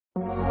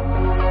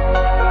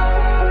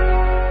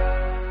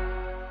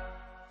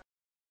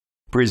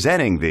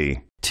Presenting the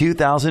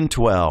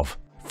 2012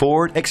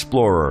 Ford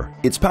Explorer.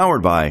 It's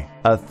powered by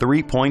a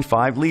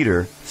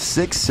 3.5-liter,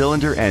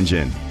 6-cylinder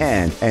engine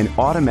and an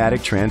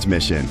automatic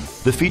transmission.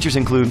 The features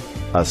include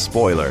a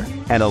spoiler,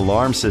 an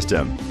alarm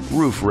system,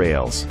 roof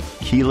rails,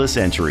 keyless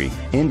entry,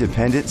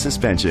 independent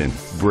suspension,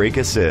 brake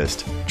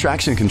assist,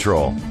 traction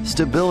control,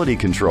 stability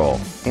control,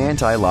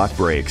 anti-lock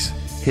brakes,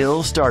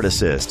 hill start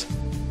assist.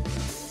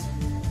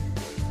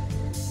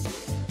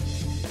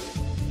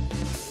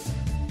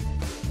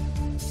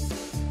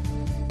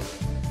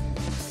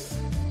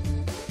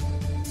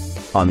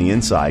 On the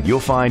inside, you'll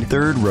find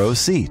third-row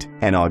seat,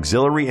 an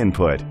auxiliary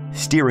input,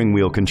 steering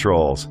wheel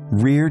controls,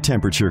 rear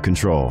temperature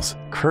controls,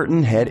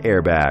 curtain head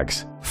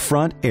airbags,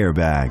 front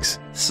airbags,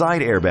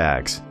 side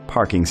airbags,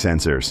 parking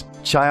sensors,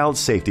 child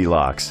safety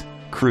locks,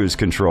 cruise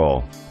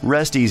control.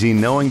 Rest easy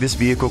knowing this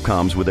vehicle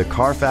comes with a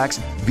Carfax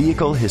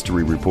Vehicle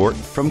History Report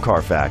from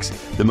Carfax,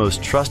 the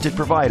most trusted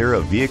provider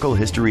of vehicle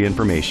history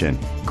information.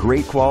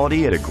 Great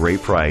quality at a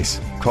great price.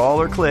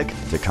 Call or click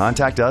to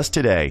contact us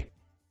today.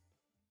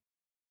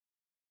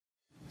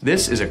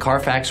 This is a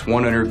Carfax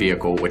one-owner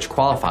vehicle which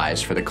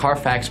qualifies for the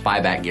Carfax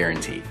buyback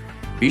guarantee.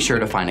 Be sure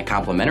to find a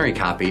complimentary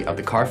copy of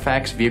the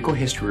Carfax Vehicle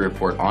History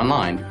Report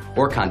online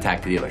or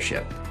contact the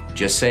dealership.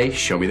 Just say,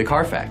 "Show me the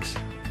Carfax."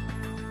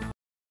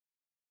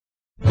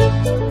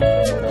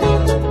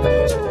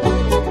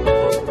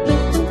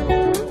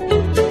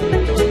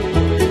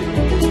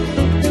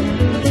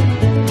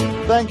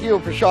 Thank you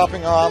for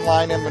shopping our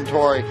online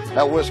inventory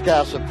at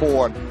Wiscasset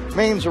Ford,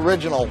 Maine's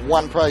original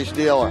one-price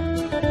dealer.